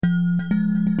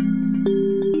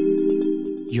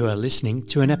You are listening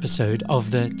to an episode of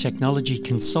the Technology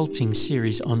Consulting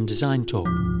series on Design Talk.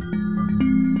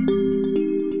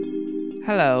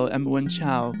 Hello, I'm Wen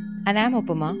Chao. And I'm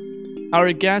Upama.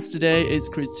 Our guest today is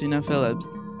Christina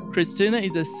Phillips. Christina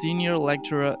is a senior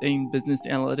lecturer in business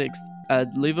analytics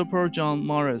at Liverpool John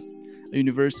Moores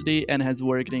University and has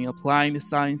worked in applied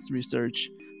science research,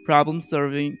 problem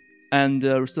solving, and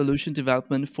solution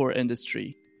development for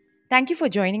industry. Thank you for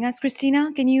joining us,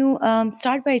 Christina. Can you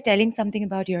start by telling something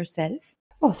about yourself?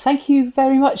 Well, thank you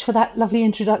very much for that lovely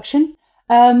introduction.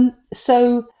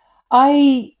 So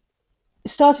I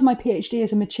started my PhD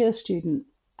as a mature student,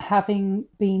 having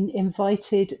been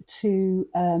invited to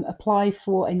apply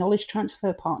for a knowledge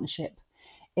transfer partnership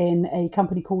in a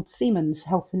company called Siemens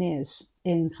Healthineers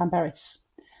in Llanberis.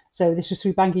 So this was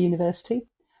through Bangor University.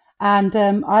 And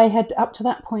I had up to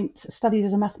that point studied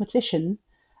as a mathematician,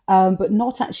 but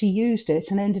not actually used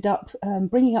it, and ended up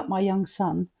bringing up my young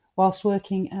son whilst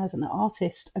working as an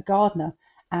artist, a gardener,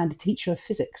 and a teacher of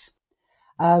physics.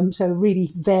 So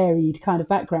really varied kind of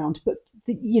background, but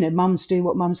mums do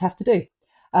what mums have to do.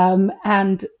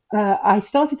 I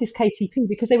started this KCP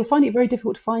because they were finding it very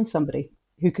difficult to find somebody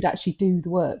who could actually do the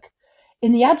work.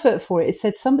 In the advert for it, it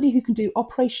said somebody who can do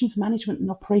operations management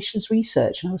and operations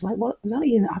research. And I was like, well,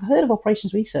 I've heard of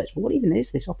operations research, but what even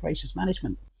is this operations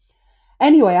management?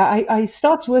 Anyway, I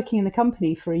started working in the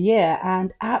company for a year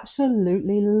and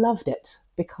absolutely loved it,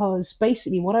 because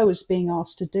basically what I was being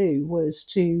asked to do was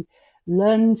to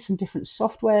learn some different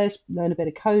softwares, learn a bit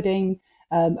of coding,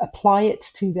 apply it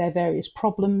to their various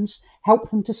problems,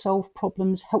 help them to solve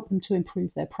problems, help them to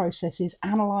improve their processes,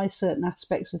 analyze certain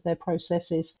aspects of their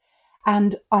processes.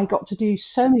 And I got to do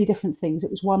so many different things.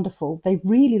 It was wonderful. They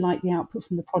really liked the output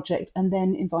from the project and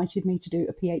then invited me to do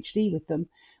a PhD with them,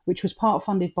 which was part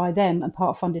funded by them and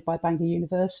part funded by Bangor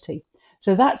University.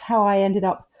 So that's how I ended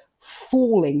up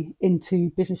falling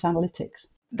into business analytics.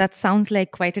 That sounds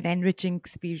like quite an enriching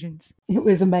experience. It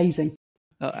was amazing.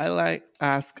 I like to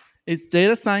ask, is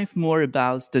data science more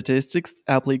about statistics,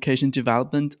 application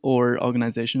development, or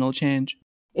organizational change?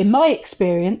 In my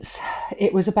experience,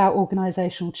 it was about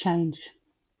organizational change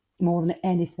more than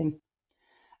anything.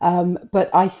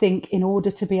 But I think in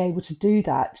order to be able to do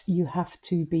that, you have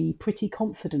to be pretty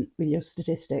confident with your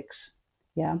statistics.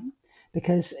 Yeah,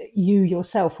 because you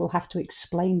yourself will have to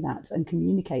explain that and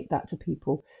communicate that to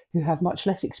people who have much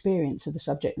less experience of the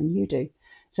subject than you do.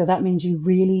 So that means you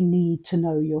really need to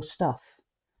know your stuff,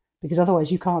 because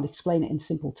otherwise you can't explain it in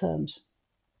simple terms.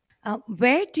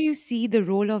 Where do you see the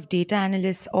role of data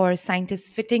analysts or scientists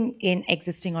fitting in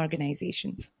existing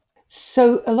organizations?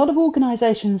 So a lot of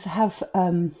organizations have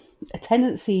a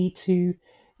tendency to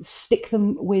stick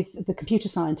them with the computer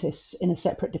scientists in a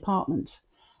separate department.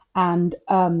 And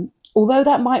although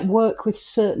that might work with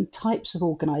certain types of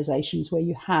organizations where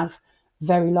you have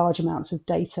very large amounts of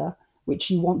data, which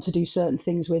you want to do certain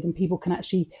things with, and people can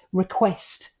actually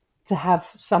request to have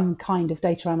some kind of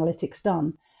data analytics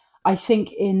done, I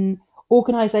think in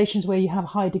organizations where you have a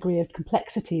high degree of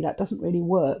complexity, that doesn't really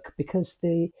work, because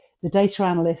the data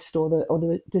analyst or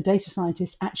the data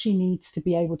scientist actually needs to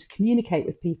be able to communicate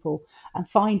with people and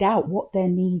find out what their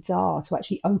needs are, to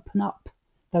actually open up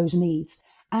those needs.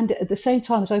 And at the same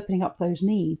time as opening up those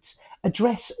needs,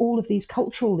 address all of these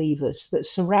cultural levers that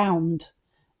surround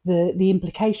the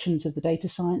implications of the data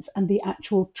science and the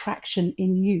actual traction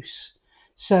in use.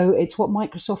 So it's what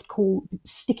Microsoft call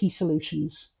sticky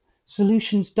solutions.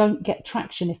 Solutions don't get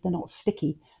traction if they're not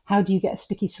sticky. How do you get a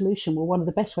sticky solution? Well, one of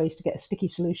the best ways to get a sticky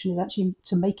solution is actually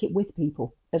to make it with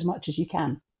people as much as you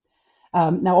can.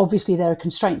 Now, obviously, there are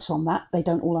constraints on that. They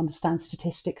don't all understand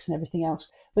statistics and everything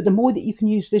else. But the more that you can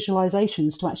use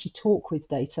visualizations to actually talk with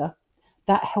data,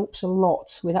 that helps a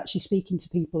lot with actually speaking to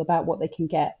people about what they can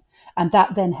get. And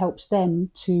that then helps them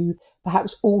to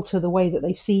perhaps alter the way that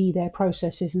they see their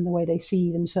processes and the way they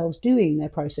see themselves doing their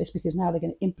process, because now they're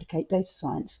going to implicate data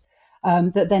science.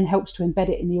 That then helps to embed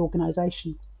it in the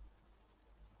organization.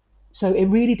 So it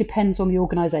really depends on the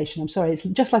organization. I'm sorry, it's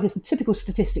just like it's the typical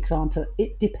statistics answer.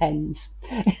 It depends.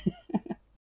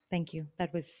 Thank you.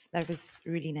 That was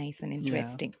really nice and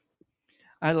interesting.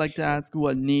 Yeah. I'd like to ask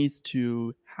what needs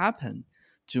to happen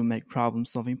to make problem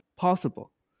solving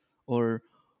possible, or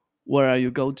what are your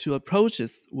go-to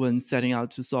approaches when setting out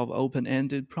to solve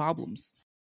open-ended problems?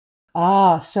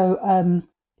 So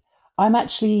I'm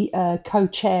actually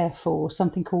co-chair for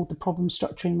something called the Problem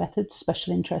Structuring Methods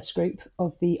Special Interest Group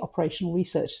of the Operational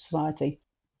Research Society.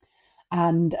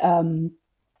 And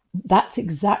that's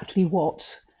exactly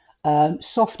what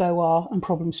soft OR and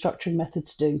problem structuring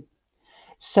methods do.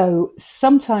 So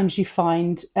sometimes you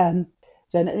find, so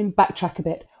let me backtrack a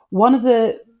bit. One of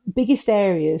the biggest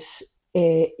areas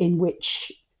in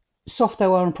which soft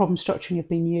OR and problem structuring have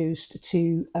been used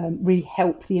to really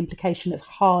help the implication of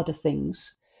harder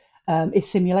things is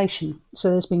simulation.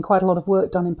 So there's been quite a lot of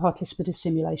work done in participative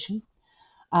simulation,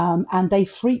 and they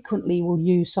frequently will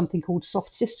use something called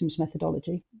soft systems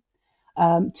methodology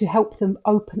to help them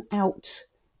open out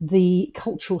the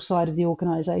cultural side of the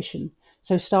organization.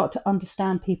 So start to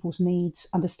understand people's needs,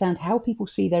 understand how people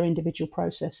see their individual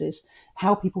processes,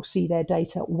 how people see their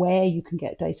data, where you can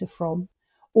get data from.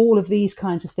 All of these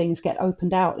kinds of things get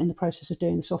opened out in the process of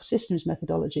doing the soft systems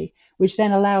methodology, which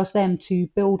then allows them to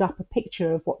build up a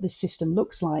picture of what this system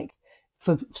looks like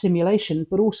for simulation,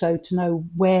 but also to know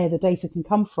where the data can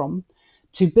come from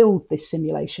to build this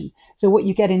simulation. So what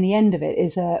you get in the end of it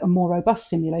is a more robust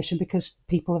simulation because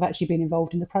people have actually been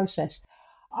involved in the process.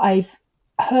 I've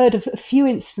heard of a few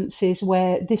instances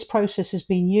where this process has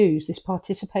been used, this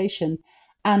participation,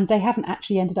 and they haven't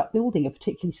actually ended up building a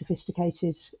particularly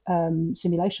sophisticated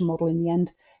simulation model in the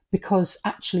end, because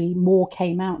actually more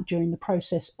came out during the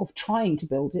process of trying to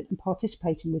build it and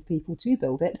participating with people to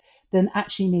build it than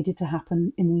actually needed to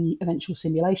happen in the eventual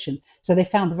simulation. So they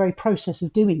found the very process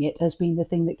of doing it as being the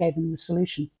thing that gave them the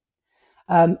solution.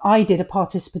 I did a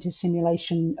participative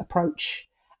simulation approach,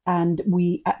 and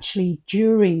we actually,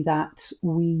 during that,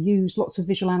 we used lots of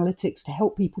visual analytics to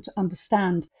help people to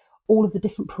understand all of the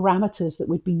different parameters that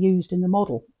would be used in the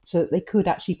model so that they could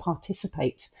actually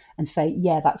participate and say,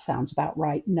 yeah, that sounds about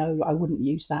right. No, I wouldn't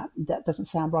use that. That doesn't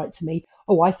sound right to me.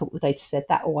 Oh, I thought the data said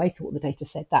that. Oh, I thought the data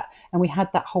said that. And we had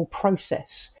that whole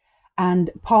process.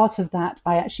 And part of that,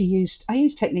 I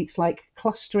used techniques like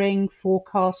clustering,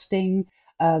 forecasting,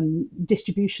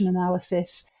 distribution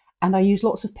analysis, and I used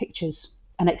lots of pictures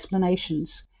and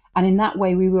explanations. And in that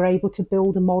way, we were able to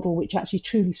build a model which actually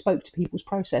truly spoke to people's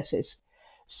processes.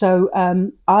 So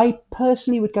I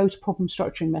personally would go to problem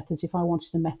structuring methods if I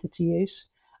wanted a method to use.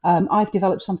 I've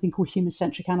developed something called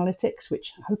human-centric analytics,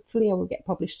 which hopefully I will get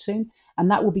published soon, and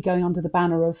that will be going under the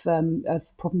banner of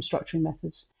problem structuring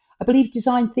methods. I believe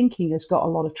design thinking has got a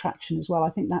lot of traction as well.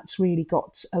 I think that's really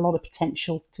got a lot of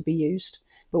potential to be used,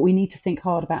 but we need to think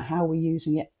hard about how we're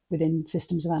using it within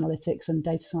systems of analytics and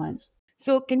data science.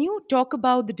 So, can you talk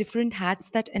about the different hats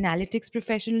that analytics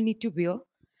professionals need to wear?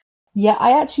 Yeah,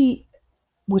 I actually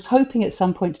was hoping at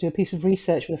some point to do a piece of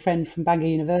research with a friend from Bangor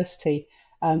University.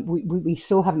 We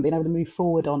still haven't been able to move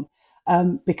forward on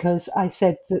because I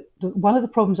said that one of the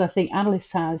problems I think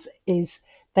analysts has is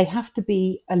they have to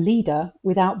be a leader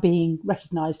without being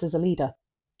recognized as a leader.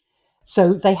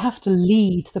 So they have to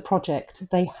lead the project.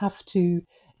 They have to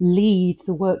lead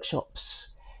the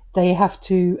workshops. They have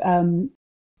to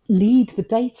lead the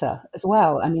data as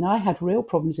well. I mean, I had real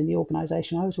problems in the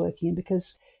organization I was working in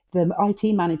because the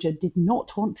IT manager did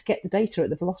not want to get the data at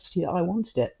the velocity that I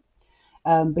wanted it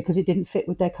because it didn't fit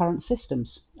with their current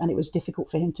systems and it was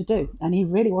difficult for him to do. And he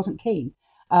really wasn't keen.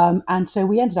 And so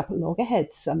we ended up at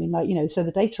loggerheads. I mean, so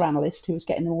the data analyst who was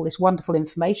getting them all this wonderful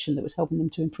information that was helping them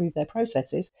to improve their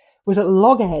processes was at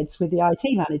loggerheads with the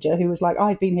IT manager who was like,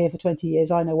 I've been here for 20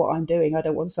 years. I know what I'm doing. I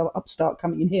don't want some upstart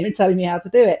coming in here and telling me how to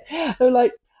do it. I'm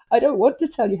like, I don't want to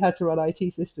tell you how to run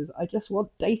IT systems. I just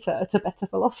want data at a better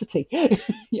velocity.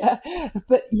 Yeah.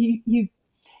 But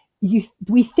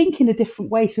we think in a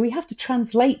different way. So we have to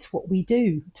translate what we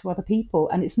do to other people.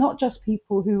 And it's not just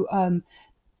people who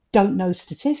don't know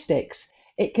statistics.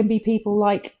 It can be people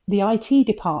like the IT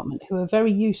department who are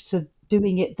very used to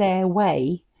doing it their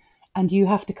way. And you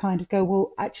have to kind of go,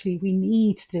 well, actually, we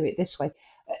need to do it this way.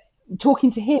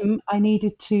 Talking to him, I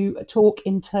needed to talk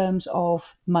in terms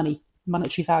of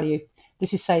monetary value.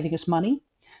 This is saving us money.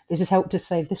 This has helped us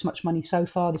save this much money so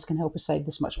far. This can help us save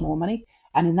this much more money.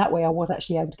 And in that way, I was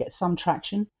actually able to get some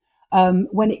traction.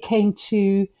 When it came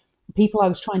to people I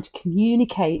was trying to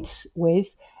communicate with,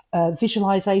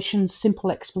 visualizations, simple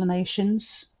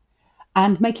explanations,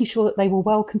 and making sure that they were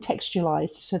well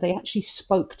contextualized so they actually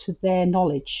spoke to their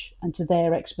knowledge and to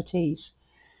their expertise.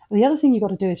 And the other thing you've got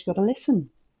to do is you've got to listen.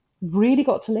 Really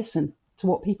got to listen to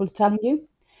what people are telling you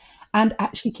and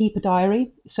actually keep a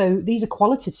diary. So these are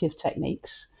qualitative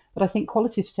techniques, but I think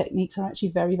qualitative techniques are actually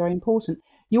very, very important.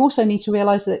 You also need to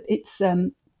realize that it's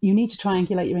you need to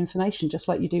triangulate your information just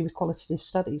like you do with qualitative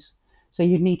studies. So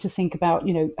you need to think about,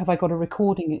 have I got a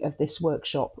recording of this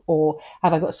workshop, or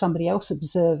have I got somebody else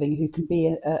observing who can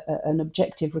be an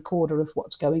objective recorder of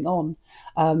what's going on?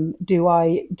 Do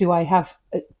I have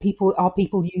people? Are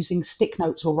people using stick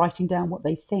notes or writing down what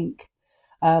they think?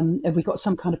 Have we got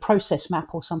some kind of process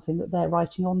map or something that they're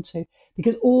writing onto?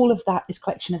 Because all of that is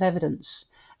collection of evidence.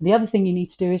 And the other thing you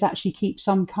need to do is actually keep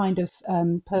some kind of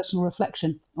personal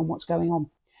reflection on what's going on,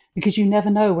 because you never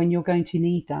know when you're going to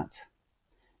need that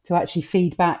to actually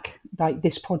feed back, like,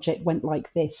 this project went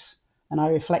like this and I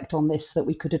reflect on this, that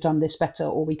we could have done this better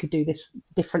or we could do this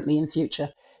differently in future.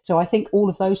 So I think all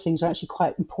of those things are actually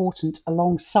quite important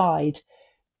alongside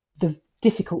the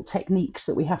difficult techniques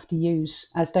that we have to use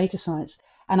as data science.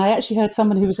 And I actually heard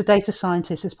someone who was a data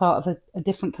scientist as part of a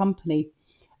different company,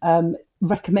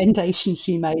 recommendation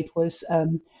she made was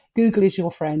Google is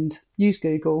your friend. Use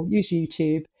Google, use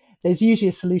YouTube. There's usually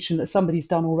a solution that somebody's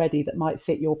done already that might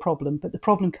fit your problem, but the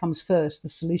problem comes first, the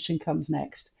solution comes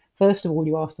next. First of all,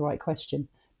 you ask the right question,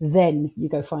 then you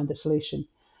go find the solution.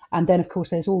 And then, of course,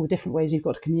 there's all the different ways you've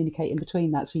got to communicate in between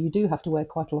that. So you do have to wear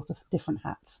quite a lot of different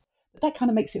hats. But that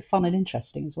kind of makes it fun and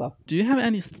interesting as well. Do you have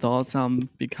any thoughts on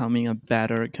becoming a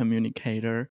better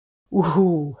communicator?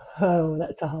 Ooh, oh,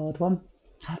 that's a hard one.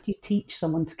 How do you teach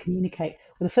someone to communicate?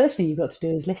 Well, the first thing you've got to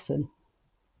do is listen.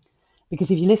 Because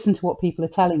if you listen to what people are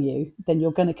telling you, then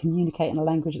you're going to communicate in a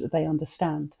language that they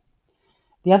understand.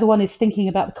 The other one is thinking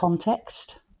about the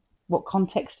context. What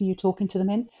context are you talking to them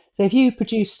in? So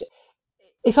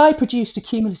if I produced a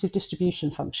cumulative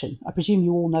distribution function, I presume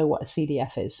you all know what a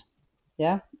CDF is.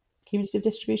 Yeah? Cumulative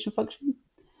distribution function?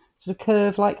 Sort of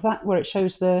curve like that where it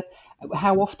shows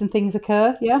how often things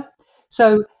occur. Yeah?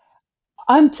 So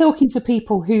I'm talking to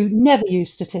people who never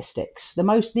use statistics. The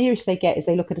most nearest they get is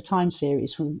they look at a time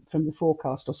series from the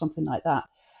forecast or something like that.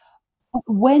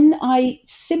 When I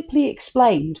simply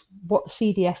explained what the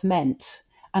CDF meant,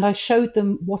 and I showed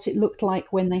them what it looked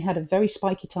like when they had a very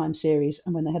spiky time series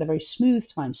and when they had a very smooth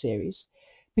time series,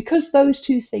 because those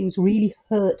two things really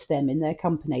hurt them in their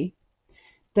company,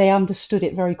 they understood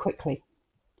it very quickly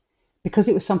because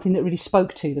it was something that really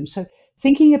spoke to them. So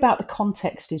thinking about the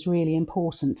context is really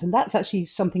important. And that's actually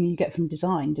something you get from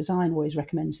design. Design always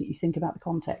recommends that you think about the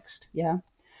context. Yeah.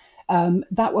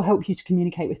 That will help you to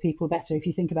communicate with people better if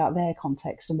you think about their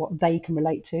context and what they can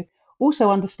relate to.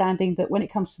 Also understanding that when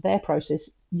it comes to their process,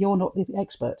 you're not the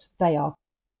expert, they are.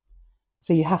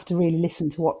 So you have to really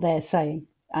listen to what they're saying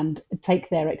and take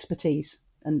their expertise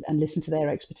and listen to their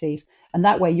expertise. And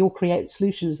that way you'll create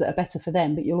solutions that are better for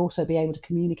them, but you'll also be able to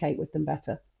communicate with them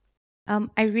better.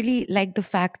 I really like the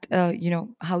fact, how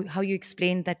you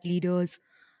explained that leaders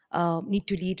need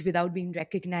to lead without being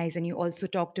recognized, and you also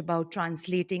talked about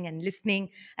translating and listening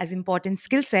as important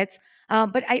skill sets.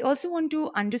 But I also want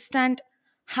to understand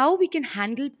how we can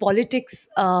handle politics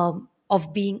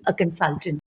of being a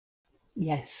consultant.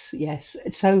 Yes.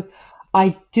 So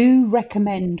I do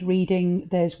recommend reading.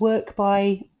 There's work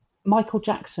by Michael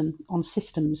Jackson on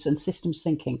systems and systems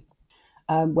thinking.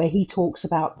 Where he talks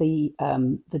about the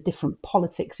different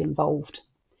politics involved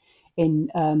in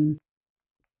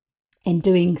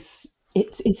doing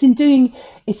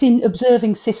it's in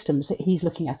observing systems that he's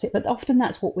looking at it. But often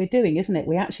that's what we're doing, isn't it?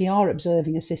 We actually are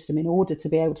observing a system in order to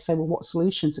be able to say, well, what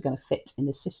solutions are going to fit in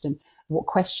this system? What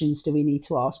questions do we need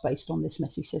to ask based on this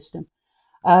messy system?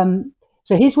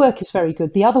 So his work is very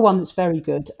good. The other one that's very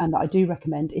good and that I do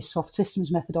recommend is soft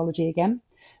systems methodology again,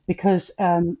 because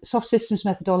soft systems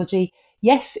methodology,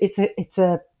 yes, it's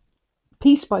a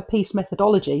piece by piece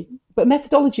methodology, but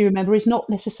methodology, remember, is not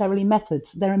necessarily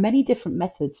methods. There are many different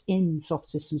methods in soft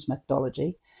systems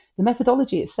methodology. The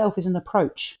methodology itself is an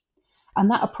approach, and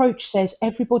that approach says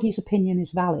everybody's opinion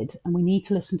is valid, and we need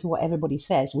to listen to what everybody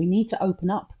says. We need to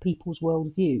open up people's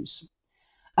worldviews.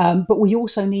 But we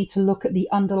also need to look at the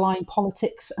underlying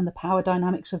politics and the power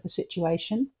dynamics of the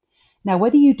situation. Now,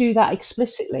 whether you do that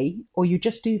explicitly or you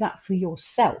just do that for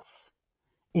yourself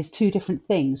is two different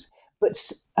things.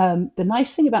 But the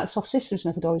nice thing about soft systems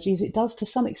methodology is it does to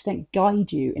some extent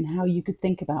guide you in how you could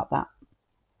think about that.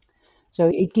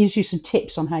 So it gives you some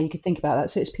tips on how you could think about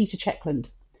that. So it's Peter Checkland.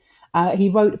 He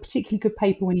wrote a particularly good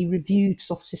paper when he reviewed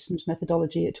soft systems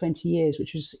methodology at 20 years,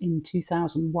 which was in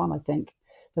 2001, I think.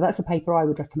 So that's a paper I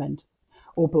would recommend,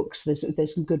 or books.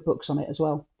 There's some good books on it as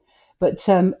well. But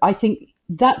I think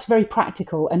that's very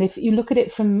practical. And if you look at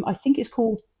it from, I think it's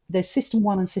called, there's System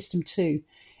 1 and System 2.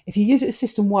 If you use it as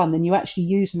System 1, then you actually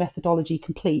use the methodology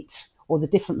complete, or the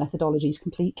different methodologies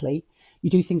completely. You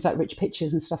do things like rich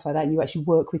pictures and stuff like that, and you actually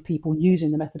work with people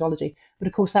using the methodology. But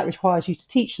of course, that requires you to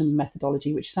teach them the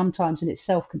methodology, which sometimes in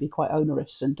itself can be quite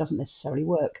onerous and doesn't necessarily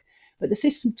work. But the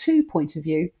System 2 point of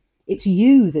view, it's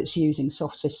you that's using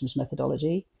soft systems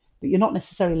methodology, but you're not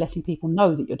necessarily letting people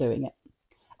know that you're doing it.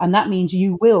 And that means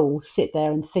you will sit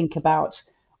there and think about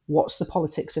what's the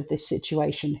politics of this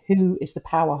situation? Who is the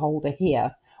power holder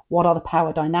here? What are the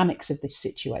power dynamics of this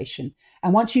situation?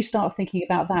 And once you start thinking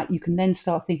about that, you can then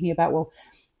start thinking about, well,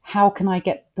 how can I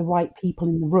get the right people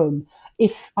in the room?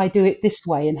 If I do it this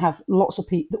way and have lots of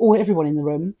people or everyone in the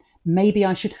room, maybe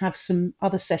I should have some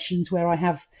other sessions where I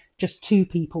have just two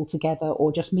people together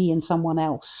or just me and someone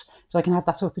else. So I can have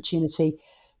that opportunity.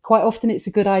 quite often it's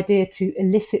a good idea to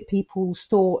elicit people's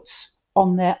thoughts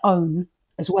on their own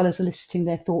as well as eliciting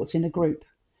their thoughts in a group,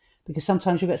 because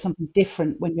sometimes you'll get something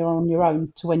different when you're on your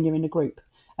own to when you're in a group.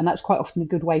 And that's quite often a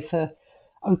good way for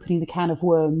opening the can of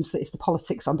worms that is the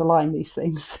politics underlying these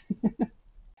things.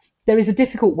 There is a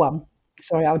difficult one.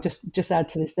 Sorry, I'll just add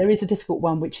to this. There is a difficult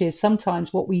one, which is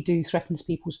sometimes what we do threatens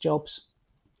people's jobs.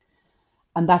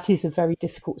 And that is a very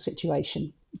difficult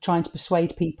situation, trying to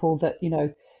persuade people that,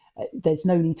 there's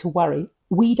no need to worry.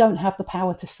 We don't have the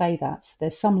power to say that.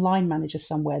 There's some line manager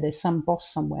somewhere, there's some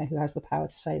boss somewhere who has the power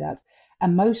to say that.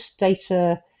 And most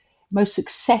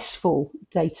successful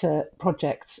data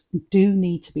projects do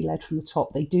need to be led from the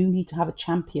top. They do need to have a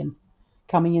champion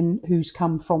coming in who's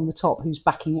come from the top, who's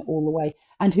backing it all the way,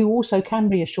 and who also can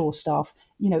reassure staff,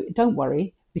 don't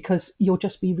worry, because you'll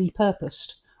just be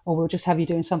repurposed, or we'll just have you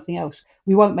doing something else.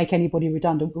 We won't make anybody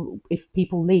redundant. If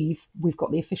people leave, we've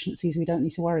got the efficiencies. We don't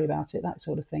need to worry about it, that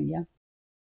sort of thing, yeah.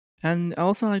 And I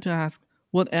also like to ask,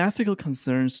 what ethical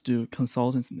concerns do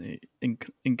consultants may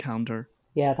encounter?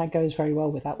 Yeah, that goes very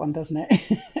well with that one, doesn't it?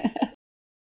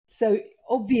 So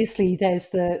obviously there's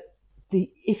the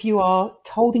if you are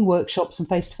holding workshops and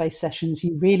face-to-face sessions,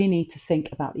 you really need to think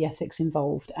about the ethics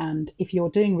involved. And if you're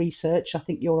doing research, I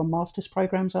think you're on master's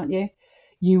programs, aren't you?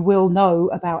 You will know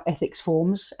about ethics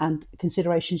forms and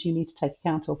considerations you need to take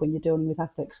account of when you're dealing with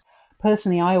ethics.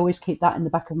 Personally, I always keep that in the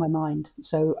back of my mind.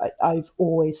 So I've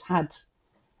always had,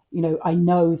 I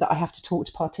know that I have to talk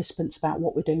to participants about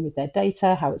what we're doing with their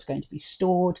data, how it's going to be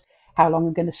stored, how long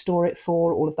I'm going to store it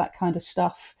for, all of that kind of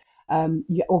stuff.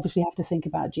 You obviously have to think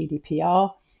about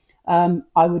GDPR.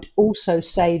 I would also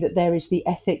say that there is the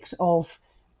ethics of,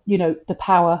 the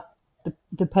power.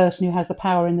 The person who has the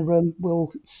power in the room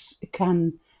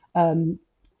can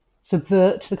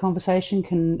subvert the conversation,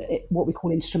 can what we call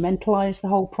instrumentalize the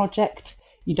whole project.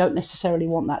 You don't necessarily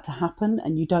want that to happen,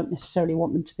 and you don't necessarily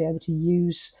want them to be able to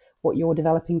use what you're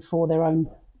developing for their own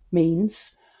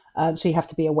means. So you have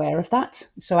to be aware of that.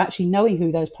 So actually knowing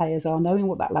who those players are, knowing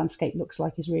what that landscape looks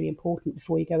like is really important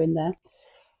before you go in there.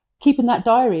 Keeping that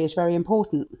diary is very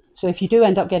important. So if you do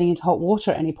end up getting into hot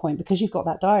water at any point, because you've got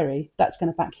that diary, that's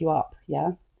going to back you up,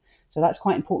 yeah? So that's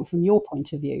quite important from your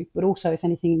point of view, but also if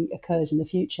anything occurs in the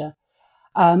future.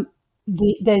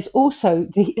 There's also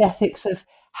the ethics of,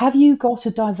 have you got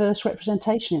a diverse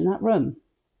representation in that room?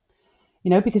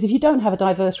 Because if you don't have a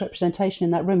diverse representation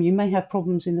in that room, you may have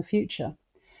problems in the future.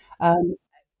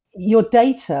 Your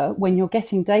data, when you're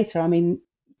getting data,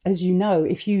 as you know,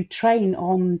 if you train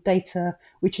on data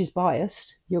which is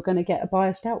biased, you're going to get a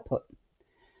biased output.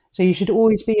 So you should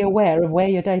always be aware of where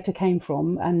your data came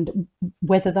from and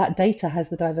whether that data has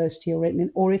the diversity you're in,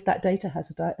 or if that data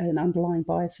has an underlying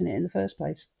bias in it in the first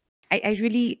place. I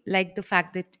really like the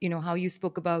fact that, how you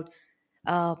spoke about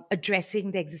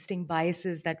addressing the existing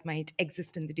biases that might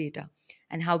exist in the data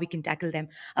and how we can tackle them.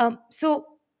 So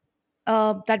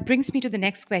that brings me to the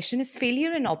next question. Is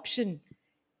failure an option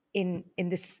in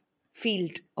this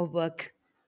field of work?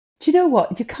 Do you know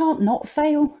what? You can't not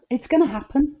fail. It's going to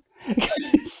happen.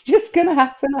 It's just going to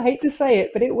happen. I hate to say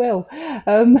it, but it will.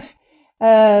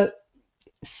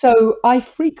 So I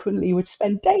frequently would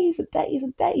spend days and days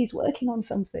and days working on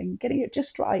something, getting it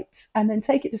just right, and then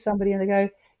take it to somebody and they go,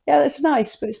 yeah, that's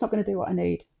nice, but it's not going to do what I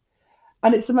need.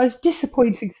 And it's the most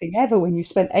disappointing thing ever when you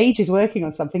spent ages working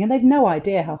on something and they've no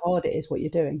idea how hard it is what you're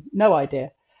doing. No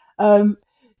idea.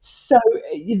 So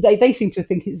they seem to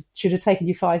think it should have taken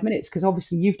you 5 minutes because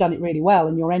obviously you've done it really well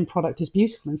and your end product is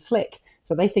beautiful and slick.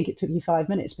 So they think it took you 5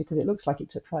 minutes because it looks like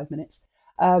it took 5 minutes.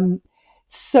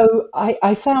 So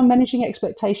I found managing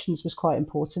expectations was quite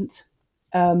important.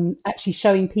 Actually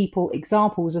showing people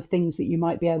examples of things that you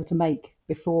might be able to make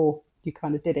before you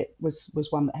kind of did it was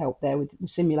one that helped there with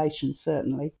simulations,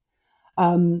 certainly.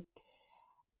 And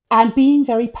being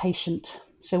very patient.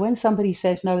 So when somebody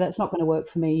says, no, that's not going to work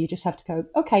for me, you just have to go,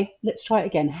 okay, let's try it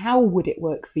again. How would it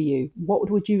work for you?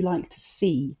 What would you like to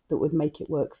see that would make it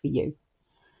work for you?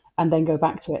 And then go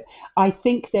back to it. I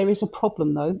think there is a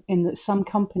problem, though, in that some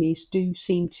companies do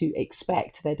seem to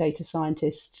expect their data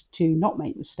scientists to not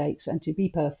make mistakes and to be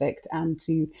perfect and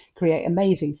to create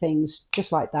amazing things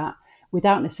just like that,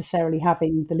 without necessarily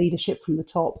having the leadership from the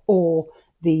top or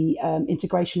the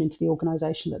integration into the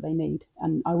organization that they need.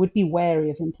 And I would be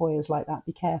wary of employers like that.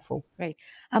 Be careful. Right.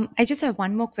 I just have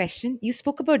one more question. You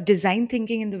spoke about design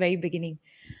thinking in the very beginning.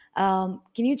 Can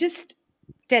you just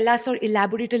tell us or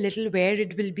elaborate a little where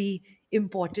it will be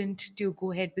important to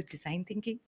go ahead with design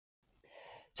thinking?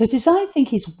 So design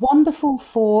thinking is wonderful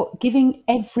for giving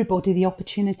everybody the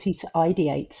opportunity to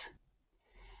ideate.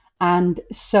 And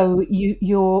so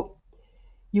you're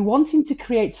wanting to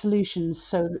create solutions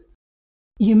so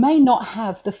you may not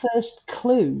have the first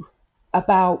clue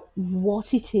about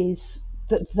what it is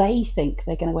that they think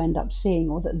they're going to end up seeing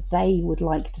or that they would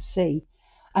like to see.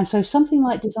 And so something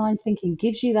like design thinking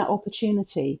gives you that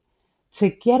opportunity to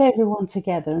get everyone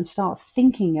together and start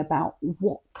thinking about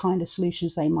what kind of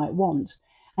solutions they might want.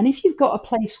 And if you've got a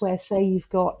place where, say, you've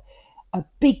got a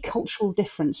big cultural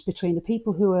difference between the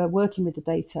people who are working with the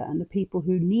data and the people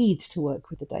who need to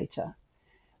work with the data,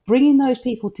 bringing those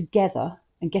people together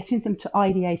and getting them to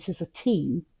ideate as a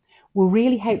team will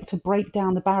really help to break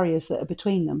down the barriers that are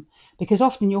between them. Because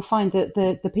often you'll find that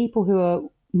the people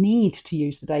who need to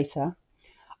use the data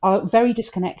are very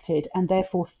disconnected and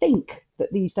therefore think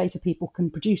that these data people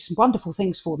can produce wonderful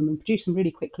things for them and produce them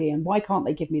really quickly. And why can't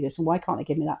they give me this? And why can't they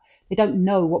give me that? They don't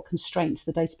know what constraints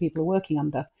the data people are working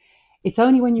under. It's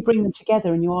only when you bring them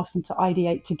together and you ask them to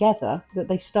ideate together that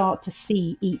they start to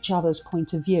see each other's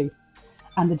point of view.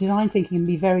 And the design thinking can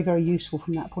be very, very useful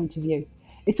from that point of view.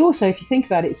 It's also, if you think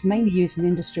about it, it's mainly used in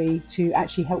industry to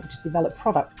actually help to develop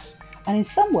products. And in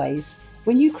some ways,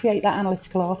 when you create that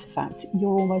analytical artifact,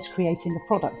 you're almost creating a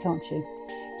product, aren't you?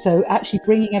 So actually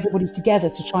bringing everybody together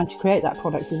to try to create that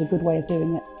product is a good way of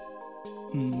doing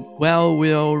it. Well,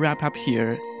 we'll wrap up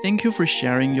here. Thank you for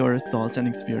sharing your thoughts and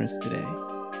experience today.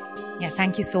 Yeah,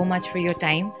 thank you so much for your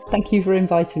time. Thank you for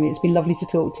inviting me. It's been lovely to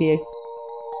talk to you.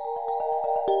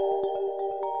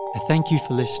 Thank you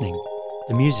for listening.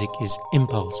 The music is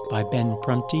Impulse by Ben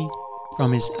Prunty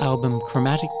from his album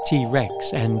Chromatic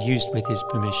T-Rex and used with his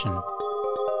permission.